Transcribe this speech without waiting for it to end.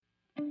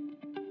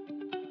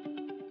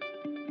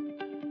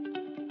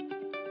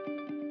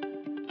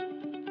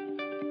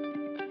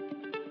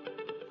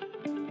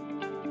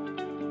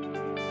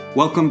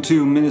Welcome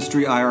to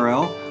Ministry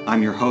IRL.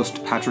 I'm your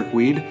host, Patrick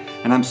Weed,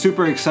 and I'm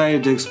super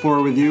excited to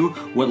explore with you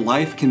what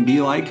life can be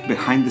like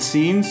behind the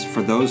scenes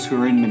for those who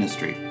are in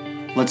ministry.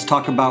 Let's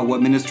talk about what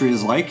ministry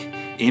is like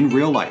in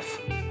real life.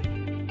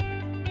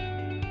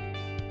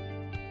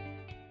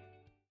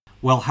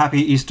 Well,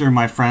 happy Easter,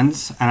 my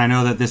friends, and I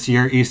know that this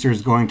year Easter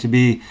is going to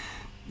be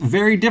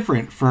very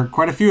different for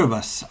quite a few of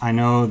us. I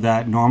know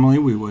that normally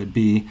we would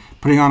be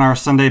putting on our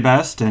Sunday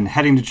best and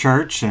heading to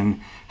church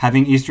and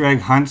having Easter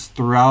egg hunts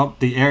throughout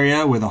the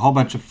area with a whole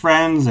bunch of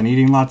friends and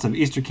eating lots of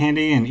Easter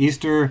candy and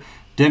Easter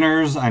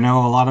dinners. I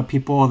know a lot of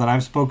people that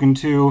I've spoken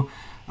to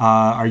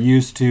are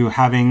used to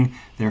having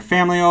their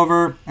family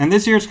over, and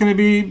this year it's going to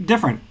be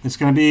different. It's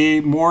going to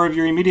be more of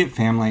your immediate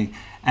family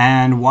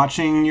and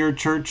watching your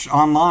church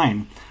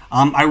online.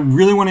 I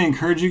really want to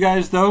encourage you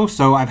guys though,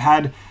 so I've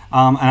had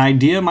an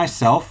idea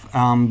myself,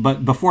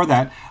 but before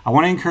that, I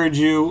want to encourage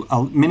you.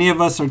 Many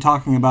of us are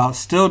talking about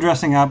still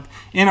dressing up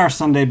in our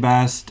Sunday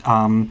best.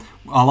 A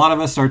lot of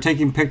us are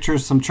taking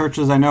pictures. Some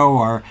churches I know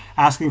are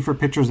asking for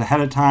pictures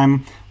ahead of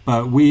time,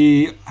 but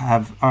we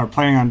are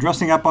planning on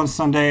dressing up on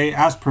Sunday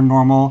as per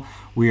normal.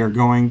 We are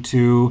going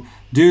to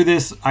do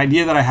this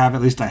idea that I have,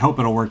 at least I hope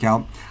it'll work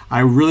out. I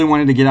really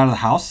wanted to get out of the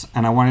house,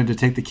 and I wanted to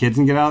take the kids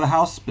and get out of the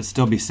house, but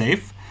still be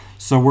safe.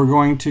 So we're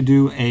going to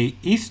do a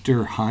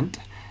Easter hunt.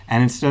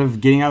 And instead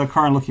of getting out of the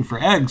car and looking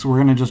for eggs, we're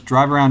going to just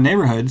drive around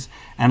neighborhoods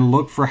and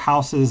look for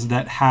houses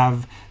that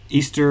have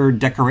Easter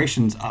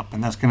decorations up.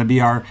 And that's going to be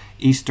our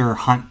Easter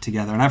hunt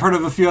together. And I've heard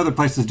of a few other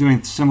places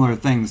doing similar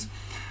things.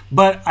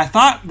 But I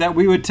thought that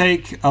we would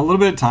take a little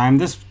bit of time.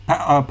 This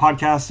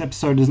podcast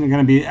episode isn't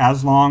going to be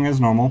as long as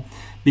normal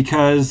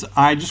because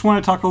I just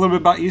want to talk a little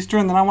bit about Easter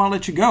and then I want to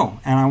let you go.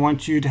 And I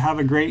want you to have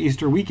a great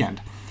Easter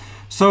weekend.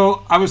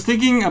 So I was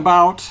thinking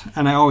about,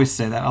 and I always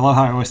say that, I love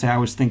how I always say I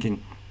was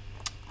thinking.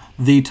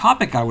 The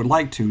topic I would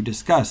like to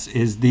discuss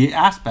is the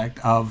aspect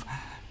of,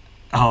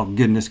 oh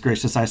goodness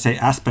gracious, I say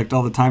aspect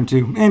all the time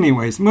too.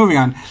 Anyways, moving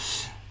on.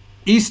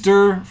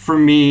 Easter for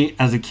me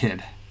as a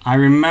kid. I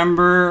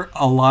remember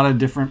a lot of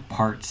different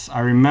parts. I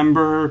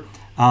remember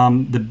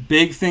the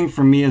big thing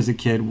for me as a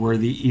kid were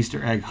the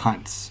Easter egg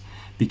hunts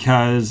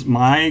because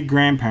my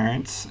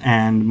grandparents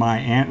and my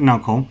aunt and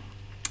uncle,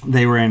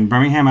 they were in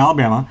Birmingham,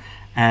 Alabama,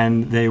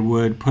 and they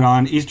would put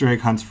on Easter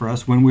egg hunts for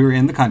us when we were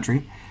in the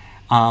country.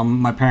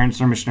 My parents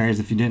are missionaries,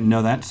 if you didn't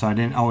know that, so I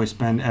didn't always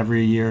spend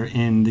every year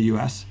in the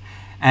U.S.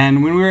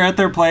 And when we were at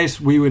their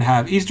place, we would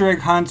have Easter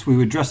egg hunts, we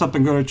would dress up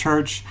and go to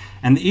church,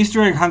 and the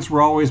Easter egg hunts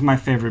were always my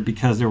favorite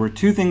because there were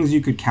two things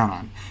you could count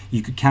on.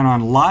 You could count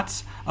on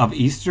lots of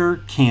Easter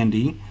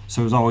candy,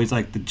 so it was always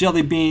like the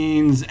jelly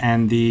beans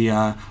and the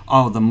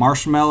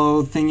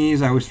marshmallow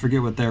thingies, I always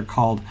forget what they're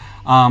called,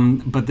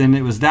 but then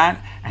it was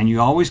that, and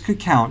you always could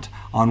count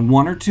on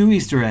one or two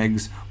Easter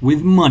eggs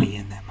with money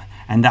in them.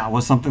 And that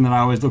was something that I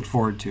always looked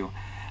forward to.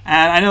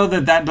 And I know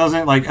that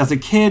doesn't, like, as a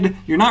kid,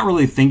 you're not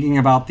really thinking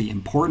about the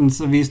importance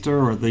of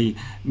Easter or the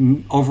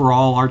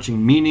overall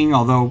arching meaning,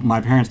 although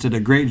my parents did a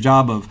great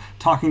job of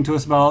talking to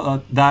us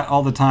about that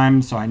all the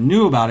time, so I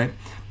knew about it.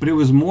 But it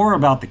was more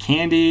about the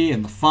candy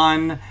and the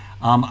fun.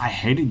 I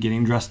hated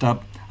getting dressed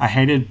up. I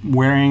hated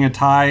wearing a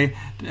tie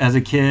as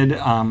a kid.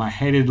 I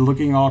hated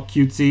looking all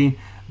cutesy,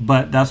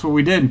 but that's what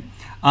we did.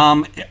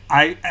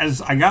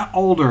 As I got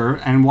older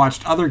and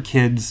watched other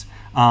kids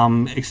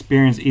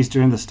experience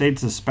Easter in the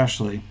States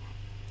especially,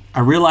 I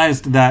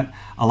realized that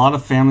a lot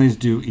of families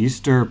do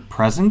Easter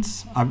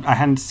presents. I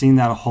hadn't seen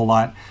that a whole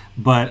lot,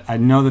 but I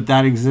know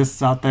that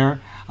exists out there.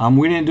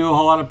 We didn't do a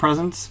whole lot of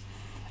presents.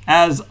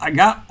 As I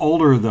got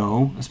older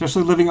though,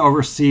 especially living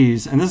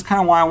overseas, and this is kind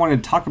of why I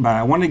wanted to talk about it,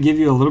 I wanted to give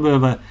you a little bit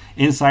of an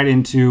insight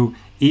into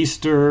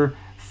Easter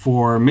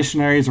for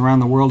missionaries around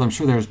the world. I'm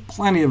sure there's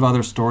plenty of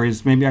other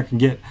stories. Maybe I can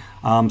get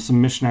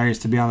some missionaries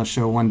to be on the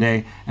show one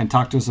day and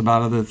talk to us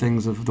about other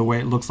things of the way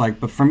it looks like.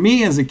 But for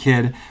me as a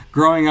kid,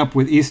 growing up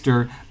with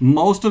Easter,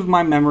 most of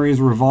my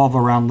memories revolve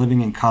around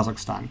living in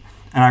Kazakhstan.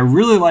 And I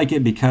really like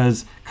it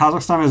because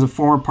Kazakhstan is a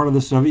former part of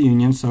the Soviet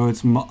Union, so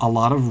it's a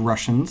lot of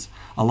Russians,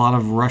 a lot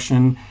of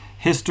Russian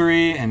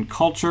history and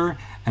culture.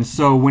 And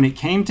so when it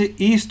came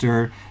to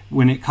Easter,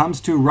 when it comes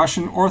to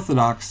Russian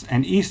Orthodox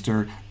and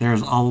Easter,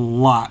 there's a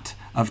lot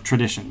of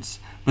traditions.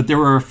 But there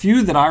were a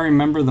few that I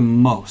remember the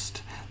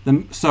most.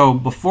 So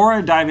before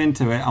I dive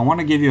into it, I want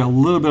to give you a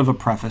little bit of a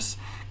preface.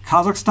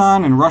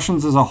 Kazakhstan and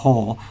Russians as a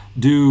whole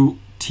do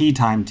tea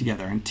time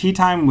together. And tea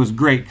time was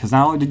great because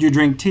not only did you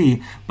drink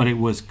tea, but it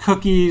was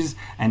cookies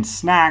and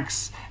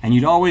snacks. And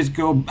you'd always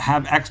go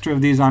have extra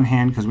of these on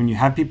hand because when you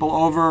have people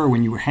over or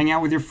when you were hanging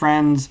out with your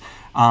friends,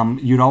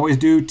 you'd always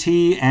do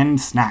tea and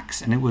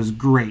snacks. And it was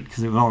great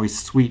because it was always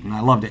sweet and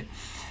I loved it.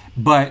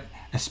 But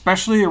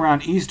especially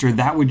around Easter,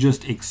 that would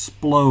just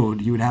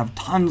explode. You would have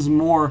tons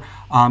more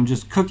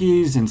just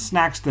cookies and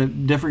snacks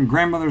that different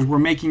grandmothers were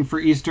making for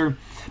Easter.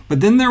 But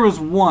then there was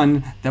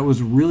one that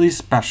was really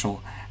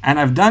special. And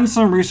I've done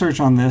some research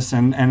on this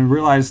and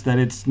realized that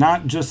it's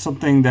not just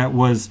something that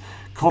was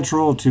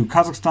cultural to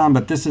Kazakhstan,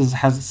 but this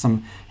has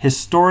some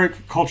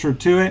historic culture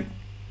to it.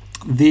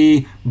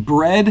 The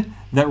bread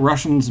that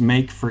Russians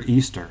make for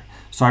Easter.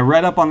 So I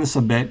read up on this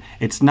a bit.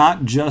 It's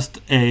not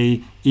just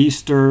a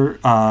Easter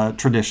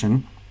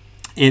tradition.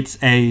 It's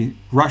a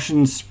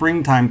Russian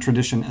springtime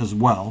tradition as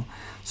well.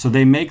 So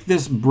they make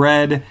this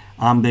bread.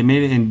 They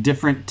made it in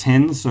different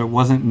tins, so it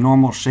wasn't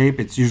normal shape.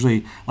 It's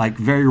usually like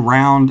very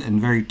round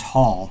and very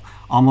tall,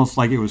 almost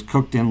like it was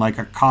cooked in like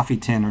a coffee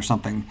tin or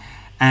something.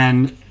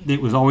 And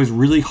it was always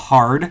really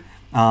hard.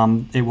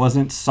 It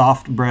wasn't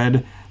soft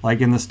bread like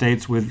in the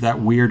States with that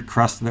weird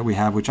crust that we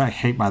have, which I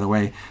hate, by the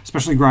way,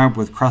 especially growing up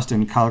with crust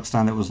in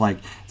Kazakhstan that was like,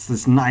 it's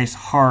this nice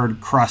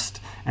hard crust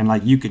and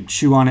like you could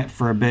chew on it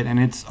for a bit and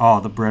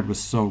the bread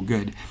was so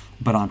good.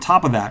 But on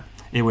top of that,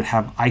 it would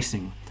have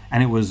icing,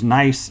 and it was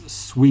nice,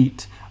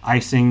 sweet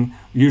icing,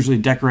 usually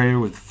decorated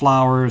with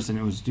flowers,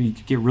 and you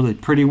could get really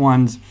pretty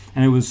ones,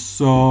 and it was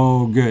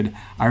so good.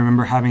 I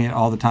remember having it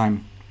all the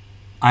time.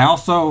 I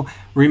also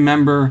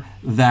remember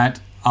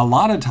that a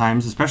lot of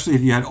times, especially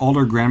if you had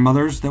older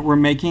grandmothers that were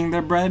making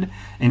their bread,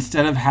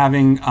 instead of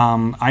having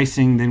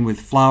icing then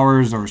with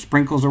flowers or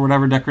sprinkles or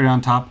whatever decorated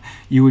on top,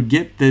 you would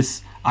get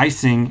this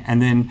icing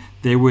and then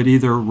they would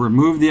either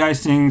remove the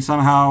icing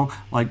somehow,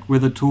 like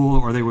with a tool,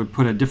 or they would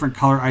put a different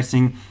color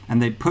icing,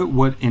 and they put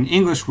what in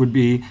English would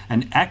be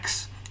an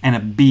X and a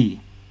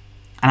B.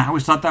 And I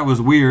always thought that was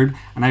weird,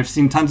 and I've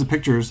seen tons of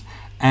pictures,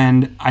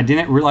 and I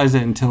didn't realize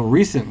it until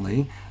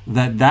recently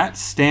that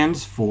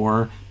stands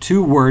for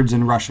two words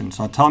in Russian.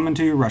 So I'll tell them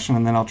into Russian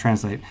and then I'll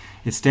translate.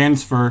 It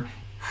stands for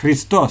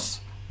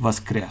Christos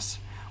Voskres,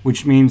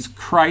 which means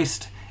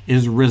Christ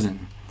is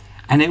risen.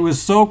 And it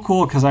was so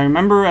cool because I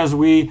remember as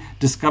we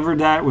discovered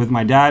that with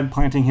my dad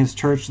planting his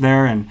church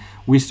there, and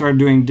we started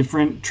doing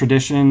different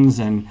traditions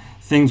and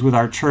things with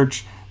our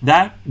church,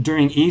 that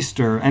during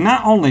Easter, and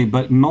not only,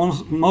 but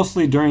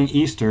mostly during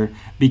Easter,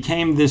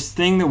 became this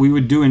thing that we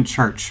would do in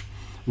church.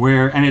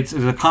 And it's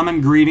a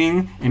common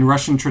greeting in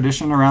Russian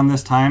tradition around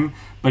this time,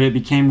 but it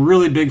became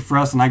really big for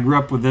us, and I grew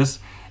up with this.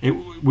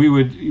 We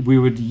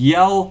would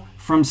yell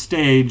from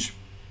stage,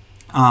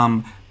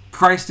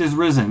 Christ is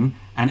risen,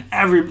 and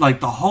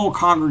the whole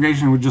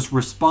congregation would just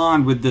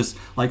respond with this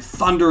like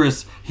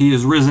thunderous, he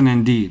is risen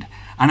indeed.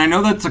 And I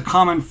know that's a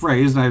common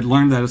phrase, and I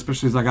learned that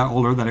especially as I got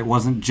older, that it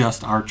wasn't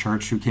just our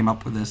church who came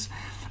up with this,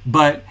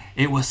 but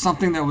it was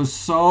something that was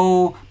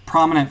so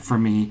prominent for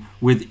me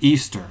with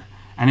Easter.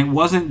 And it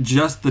wasn't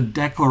just the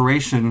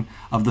declaration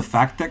of the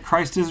fact that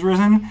Christ is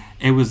risen.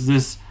 It was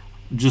this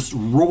just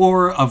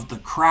roar of the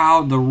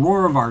crowd, the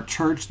roar of our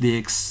church, the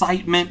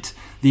excitement,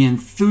 the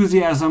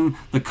enthusiasm,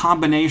 the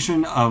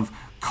combination of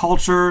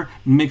culture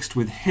mixed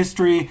with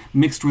history,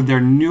 mixed with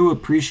their new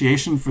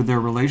appreciation for their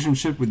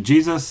relationship with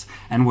Jesus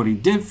and what he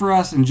did for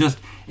us. And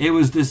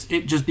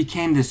it just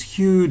became this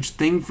huge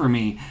thing for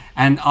me.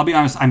 And I'll be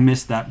honest, I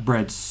missed that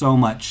bread so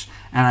much.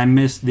 And I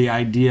missed the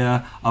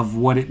idea of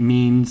what it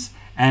means.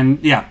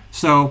 And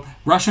so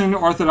Russian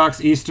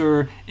Orthodox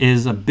Easter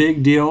is a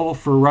big deal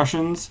for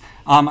Russians.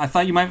 I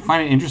thought you might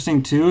find it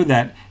interesting too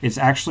that it's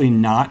actually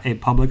not a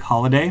public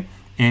holiday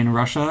in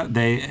Russia.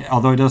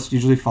 Although it does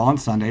usually fall on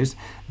Sundays,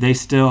 they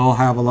still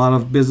have a lot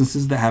of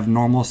businesses that have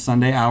normal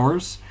Sunday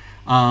hours.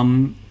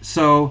 And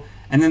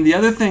then the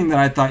other thing that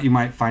I thought you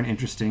might find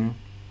interesting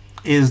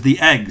is the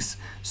eggs.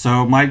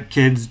 So my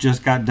kids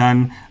just got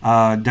done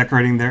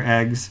decorating their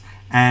eggs.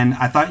 And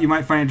I thought you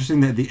might find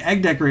interesting that the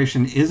egg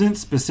decoration isn't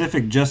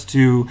specific just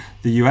to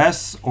the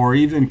U.S. or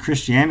even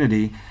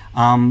Christianity.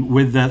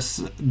 With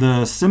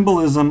the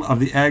symbolism of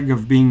the egg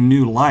of being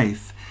new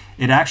life,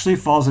 it actually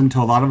falls into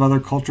a lot of other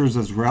cultures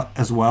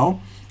as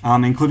well,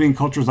 including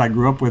cultures I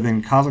grew up with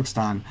in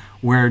Kazakhstan,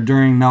 where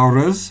during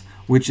Nowruz,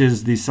 which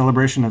is the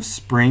celebration of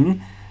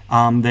spring,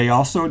 they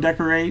also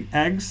decorate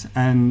eggs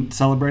and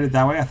celebrate it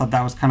that way. I thought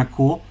that was kind of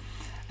cool.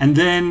 And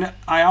then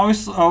I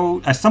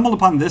stumbled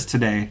upon this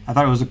today. I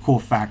thought it was a cool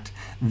fact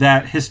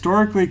that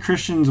historically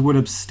Christians would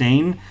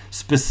abstain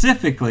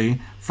specifically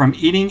from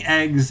eating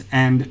eggs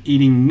and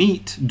eating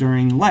meat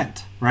during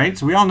Lent, right?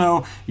 So we all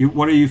know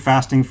what are you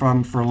fasting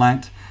from for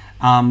Lent?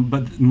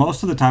 But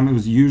most of the time it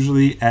was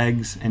usually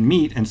eggs and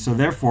meat. And so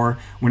therefore,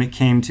 when it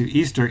came to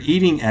Easter,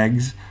 eating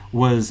eggs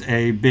was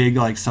a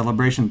big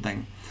celebration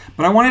thing.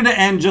 But I wanted to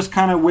end just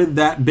kind of with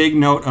that big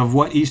note of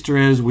what Easter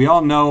is. We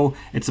all know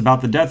it's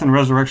about the death and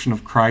resurrection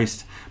of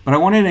Christ. But I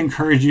wanted to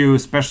encourage you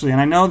especially, and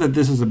I know that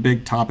this is a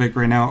big topic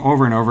right now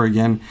over and over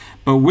again,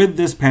 but with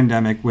this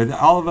pandemic, with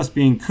all of us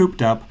being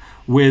cooped up,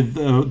 with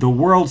the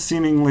world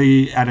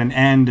seemingly at an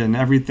end and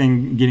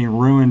everything getting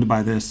ruined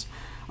by this,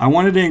 I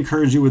wanted to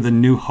encourage you with a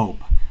new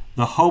hope.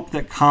 The hope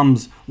that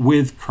comes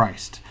with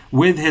Christ,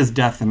 with his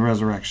death and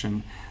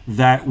resurrection,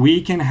 that we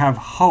can have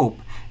hope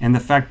in the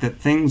fact that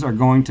things are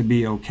going to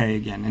be okay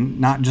again.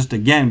 And not just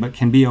again, but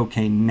can be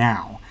okay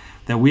now.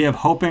 That we have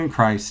hope in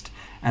Christ,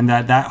 and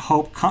that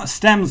hope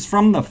stems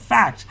from the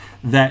fact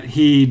that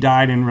he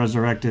died and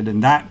resurrected.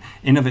 And that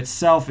in of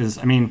itself is,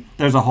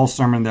 there's a whole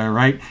sermon there,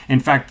 right?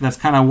 In fact, that's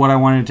kind of what I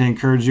wanted to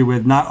encourage you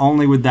with, not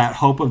only with that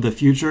hope of the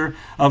future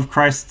of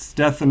Christ's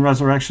death and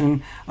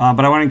resurrection,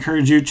 but I want to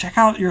encourage you, check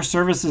out your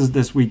services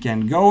this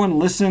weekend. Go and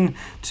listen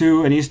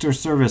to an Easter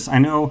service. I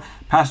know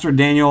Pastor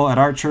Daniel at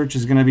our church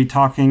is going to be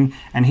talking,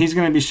 and he's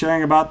going to be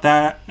sharing about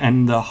that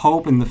and the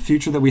hope and the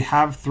future that we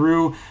have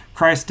through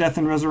Christ's death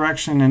and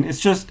resurrection. And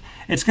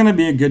it's going to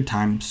be a good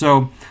time.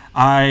 So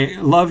I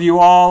love you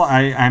all.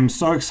 I'm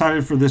so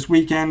excited for this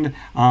weekend.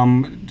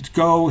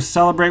 Go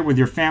celebrate with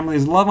your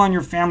families. Love on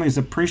your families.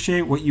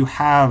 Appreciate what you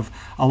have.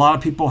 A lot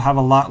of people have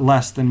a lot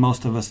less than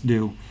most of us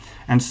do.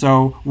 And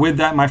so with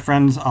that, my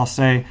friends, I'll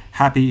say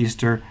happy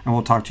Easter, and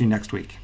we'll talk to you next week.